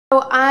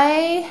So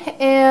I'm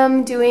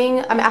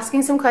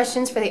asking some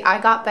questions for the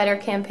I Got Better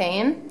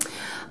campaign.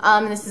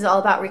 This is all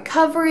about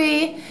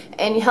recovery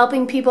and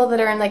helping people that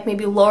are in like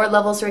maybe lower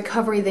levels of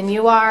recovery than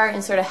you are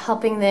and sort of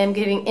helping them,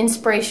 giving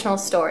inspirational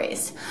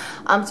stories. So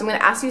I'm going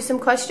to ask you some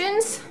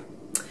questions.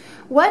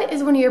 What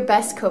is one of your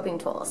best coping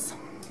tools?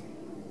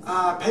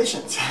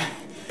 Patience.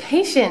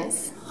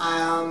 Patience.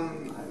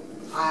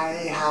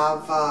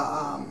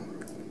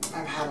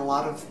 I've had a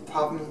lot of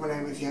problems when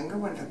I was younger,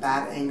 with a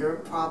bad anger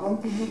problem,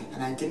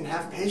 and I didn't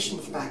have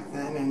patience back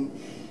then. And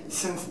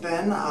since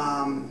then,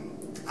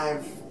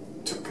 I've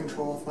took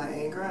control of my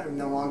anger. I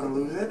no longer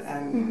lose it,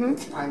 and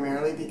it's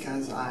primarily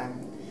because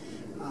I'm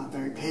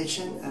very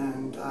patient.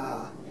 And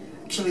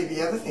actually,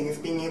 the other thing is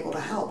being able to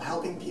help.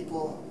 Helping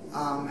people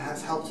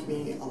has helped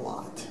me a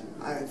lot.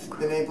 I've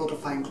been able to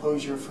find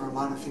closure for a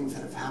lot of things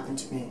that have happened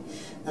to me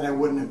that I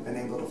wouldn't have been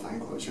able to find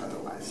closure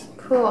otherwise.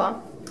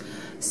 Cool.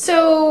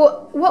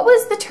 So, what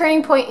was the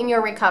turning point in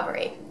your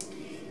recovery?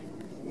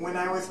 When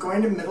I was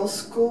going to middle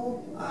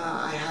school,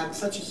 I had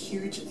such a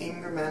huge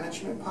anger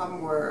management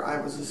problem where I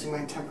was losing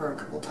my temper a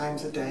couple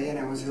times a day, and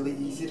it was really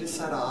easy to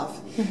set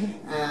off.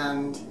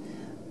 And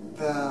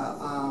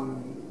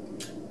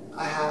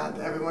I had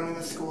everyone in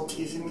the school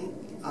teasing me,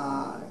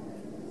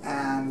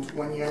 and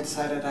one year I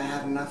decided I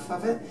had enough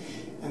of it,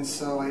 and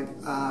so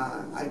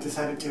I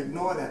decided to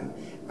ignore them.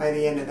 By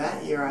the end of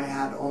that year, I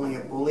had only a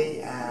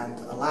bully and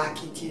a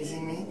lackey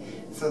teasing me,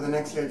 so the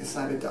next year I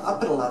decided to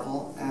up it a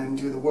level and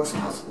do the worst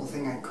possible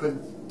thing I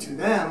could to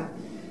them.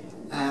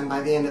 And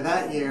by the end of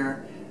that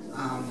year,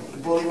 the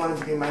bully wanted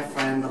to be my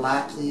friend, the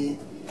lackey,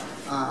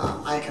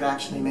 I could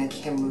actually make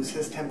him lose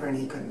his temper and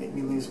he couldn't make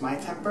me lose my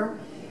temper.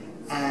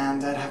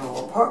 And I'd have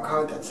a report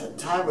card that said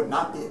Ty would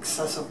not be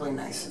excessively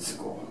nice at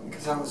school,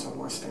 because that was the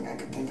worst thing I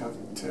could think of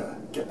to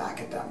get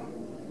back at them.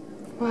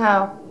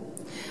 Wow.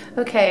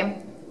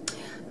 Okay.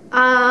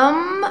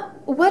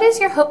 What is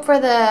your hope for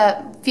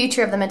the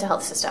future of the mental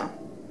health system?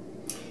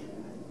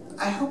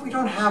 I hope we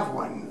don't have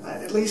one,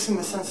 at least in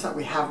the sense that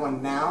we have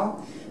one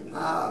now.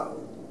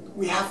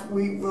 We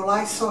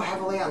rely so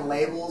heavily on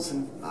labels,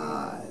 and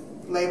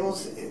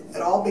labels.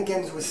 It all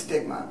begins with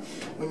stigma.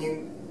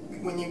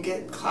 When you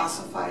get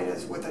classified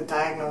as with a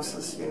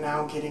diagnosis, you're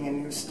now getting a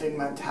new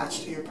stigma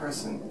attached to your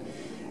person.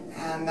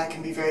 And that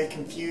can be very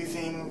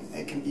confusing,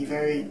 it can be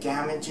very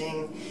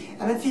damaging,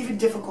 and it's even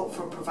difficult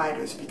for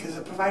providers because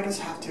the providers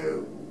have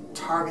to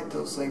target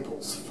those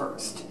labels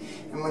first.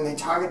 And when they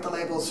target the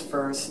labels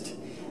first,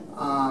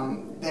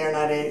 they're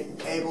not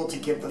able to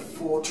give the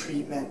full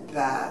treatment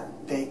that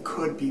they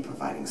could be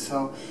providing.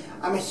 So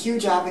I'm a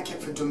huge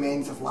advocate for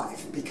domains of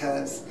life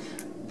because...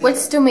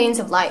 What's domains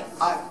of life?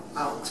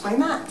 I'll explain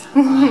that.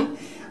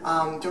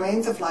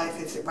 Domains of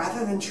life is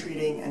rather than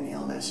treating an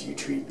illness, you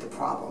treat the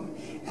problem.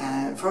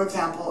 And for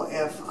example,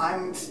 if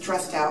I'm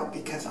stressed out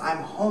because I'm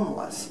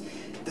homeless,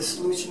 the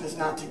solution is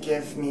not to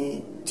give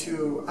me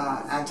 2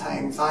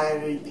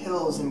 anti-anxiety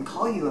pills and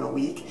call you in a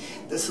week.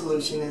 The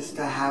solution is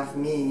to have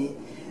me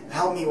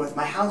help me with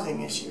my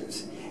housing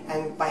issues.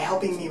 And by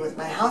helping me with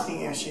my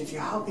housing issues,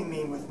 you're helping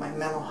me with my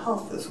mental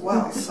health as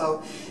well.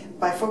 So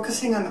by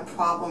focusing on the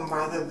problem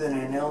rather than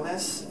an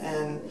illness,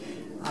 and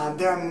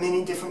there are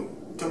many different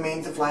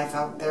domains of life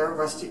out there.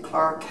 Rusty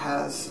Clark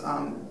has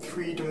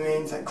 3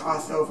 domains that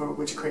cross over,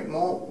 which create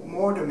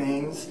more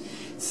domains.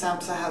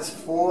 SAMHSA has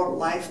 4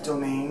 life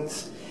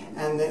domains,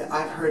 and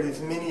I've heard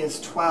as many as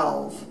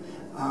 12,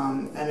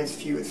 and as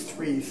few as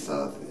 3.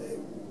 So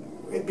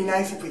it'd be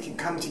nice if we could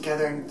come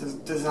together and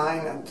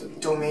design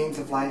domains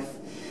of life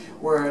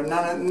where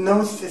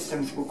no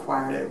systems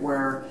required it,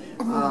 where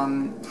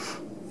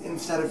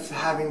instead of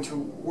having to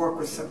work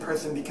with a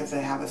person because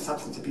they have a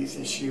substance abuse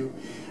issue,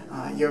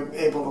 you're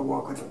able to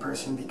work with a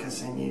person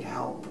because they need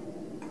help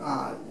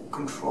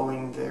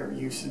controlling their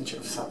usage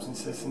of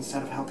substances.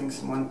 Instead of helping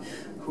someone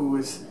who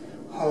is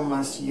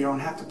homeless, you don't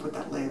have to put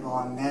that label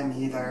on them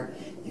either.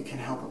 You can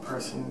help a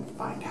person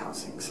find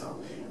housing. So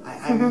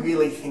I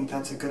really think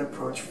that's a good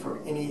approach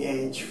for any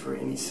age, for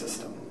any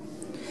system.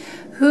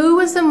 Who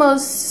was the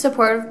most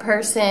supportive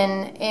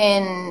person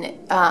in,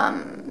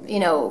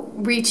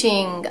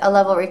 reaching a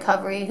level of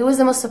recovery? Who was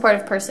the most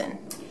supportive person?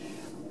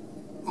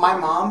 My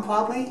mom,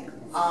 probably.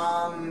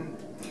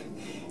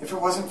 If it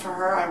wasn't for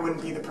her, I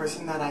wouldn't be the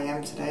person that I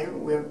am today.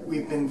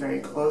 We've been very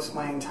close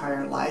my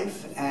entire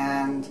life,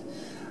 and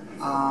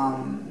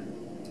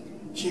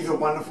she's a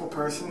wonderful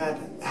person that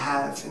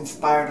has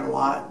inspired a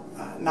lot,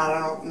 not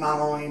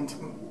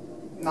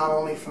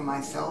only for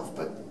myself,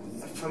 but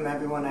from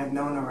everyone I've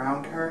known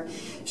around her.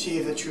 She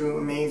is a true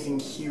amazing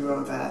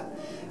hero that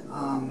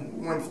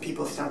once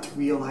people start to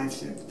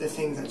realize the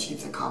things that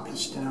she's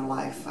accomplished in her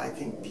life, I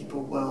think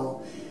people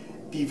will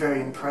be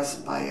very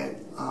impressed by it.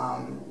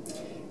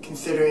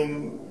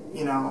 Considering,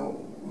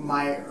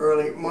 my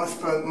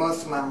most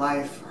of my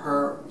life,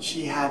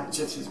 she had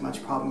just as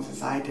much problems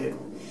as I did,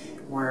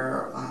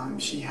 where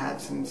she had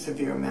some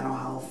severe mental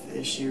health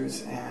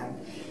issues and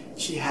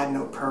she had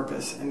no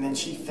purpose, and then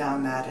she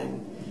found that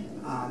and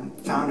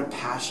found a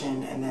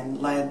passion, and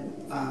then led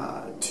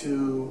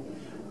to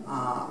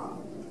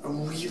a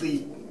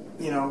really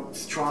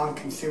strong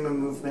consumer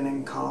movement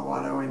in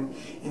Colorado and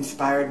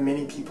inspired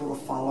many people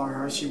to follow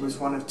her. She was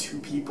one of 2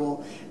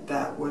 people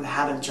that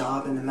had a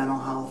job in the mental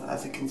health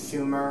as a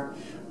consumer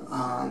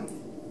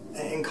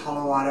in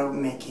Colorado,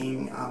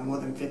 making more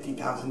than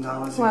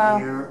 $50,000 Wow. a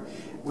year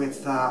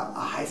with a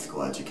high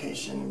school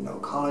education, no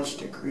college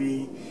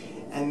degree,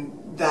 and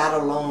that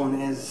alone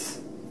is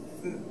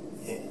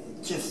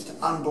just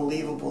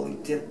unbelievably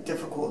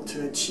difficult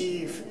to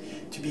achieve,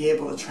 to be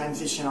able to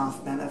transition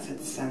off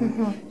benefits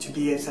and to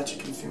be such a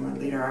consumer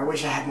leader. I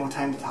wish I had more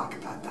time to talk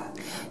about that.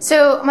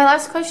 So my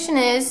last question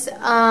is,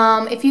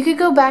 if you could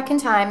go back in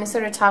time and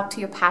sort of talk to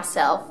your past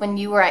self when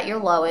you were at your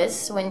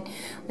lowest, when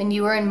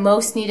you were in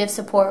most need of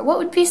support, what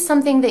would be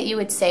something that you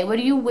would say? What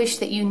do you wish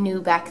that you knew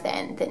back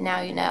then that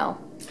now you know?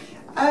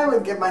 I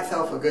would give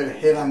myself a good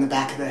hit on the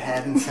back of the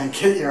head and say,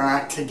 get your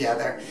act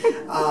together.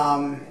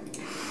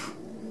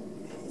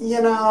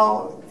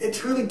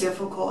 It's really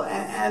difficult,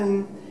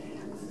 and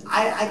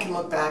I can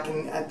look back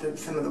at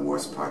some of the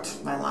worst parts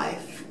of my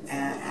life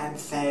and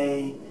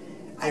say,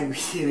 I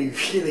really,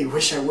 really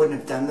wish I wouldn't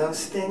have done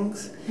those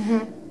things.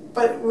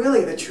 But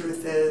really the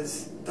truth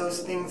is, those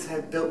things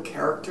have built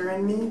character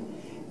in me,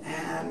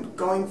 and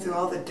going through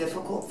all the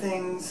difficult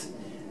things,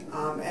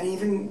 and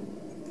even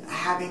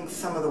having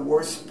some of the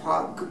worst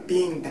part,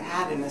 being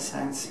bad in a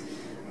sense,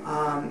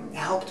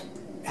 helped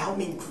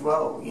me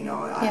grow.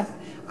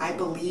 I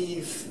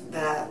believe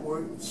that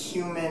we're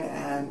human,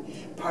 and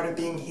part of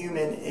being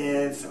human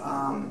is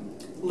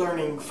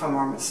learning from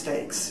our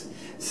mistakes.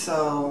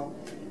 So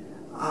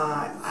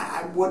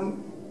I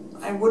wouldn't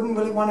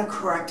really want to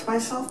correct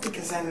myself,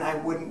 because then I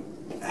wouldn't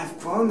have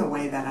grown the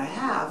way that I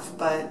have.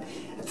 But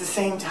at the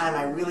same time,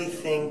 I really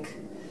think,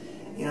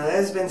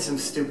 there's been some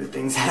stupid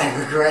things that I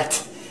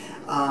regret.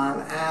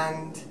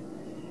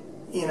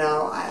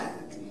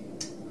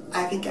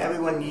 I think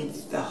everyone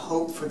needs the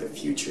hope for the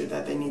future,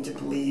 that they need to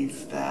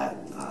believe that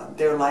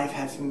their life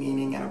has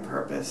meaning and a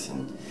purpose.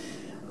 And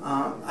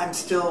I'm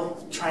still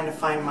trying to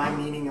find my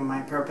meaning and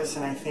my purpose,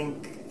 and I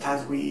think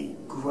as we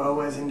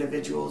grow as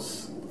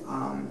individuals,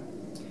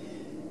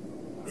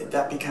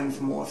 that becomes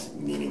more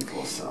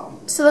meaningful.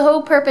 So the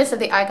whole purpose of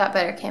the I Got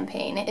Better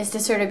campaign is to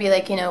sort of be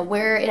like,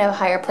 we're in a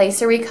higher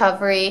place of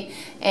recovery,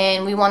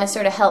 and we want to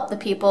sort of help the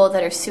people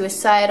that are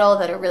suicidal,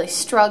 that are really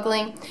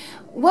struggling.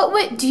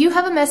 Do you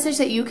have a message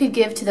that you could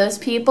give to those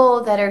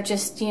people that are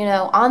just,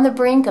 on the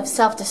brink of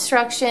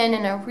self-destruction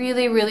and are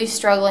really, really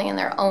struggling in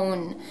their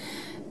own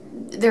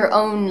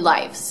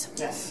lives?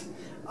 Yes.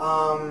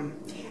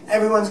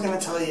 Everyone's going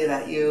to tell you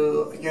that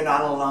you're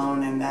not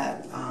alone, and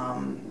that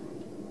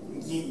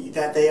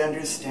that they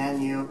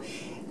understand you,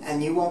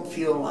 and you won't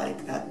feel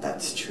like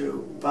that's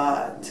true.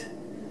 But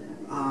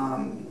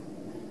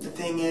the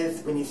thing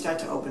is, when you start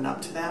to open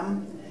up to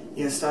them,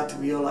 you start to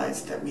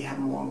realize that we have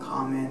more in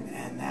common,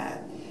 and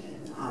that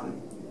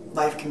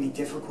life can be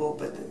difficult,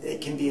 but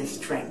it can be a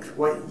strength.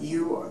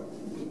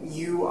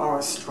 You are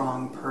a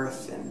strong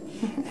person,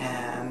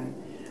 and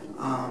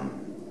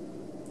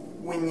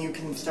when you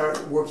can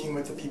start working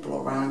with the people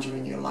around you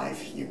in your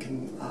life, you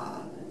can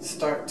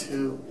start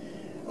to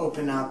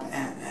open up,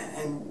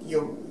 and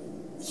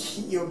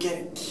you'll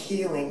get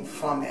healing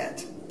from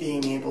it,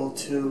 being able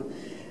to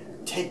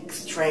take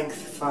strength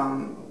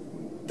from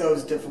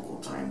those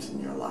difficult times in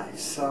your life.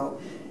 So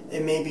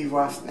it may be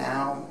rough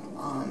now,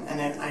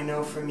 and I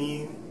know for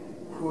me,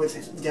 who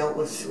has dealt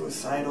with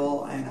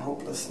suicidal and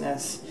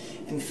hopelessness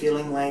and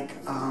feeling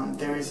like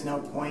there is no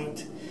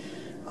point,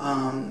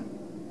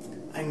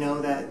 I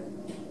know that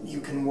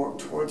you can work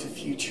towards a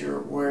future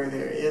where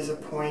there is a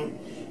point,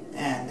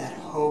 and that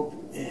hope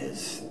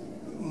is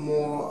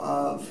more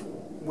of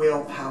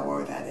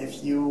willpower, that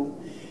if you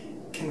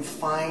can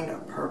find a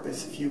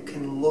purpose, if you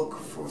can look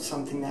for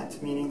something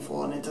that's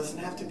meaningful, and it doesn't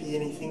have to be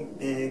anything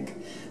big,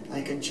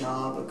 like a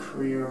job, a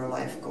career, a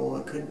life goal.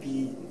 It could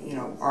be,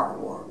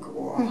 artwork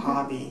or a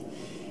hobby.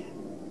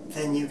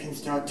 Then you can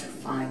start to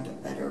find a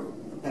better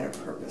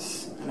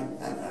purpose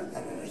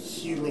and a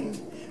healing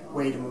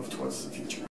way to move towards the future.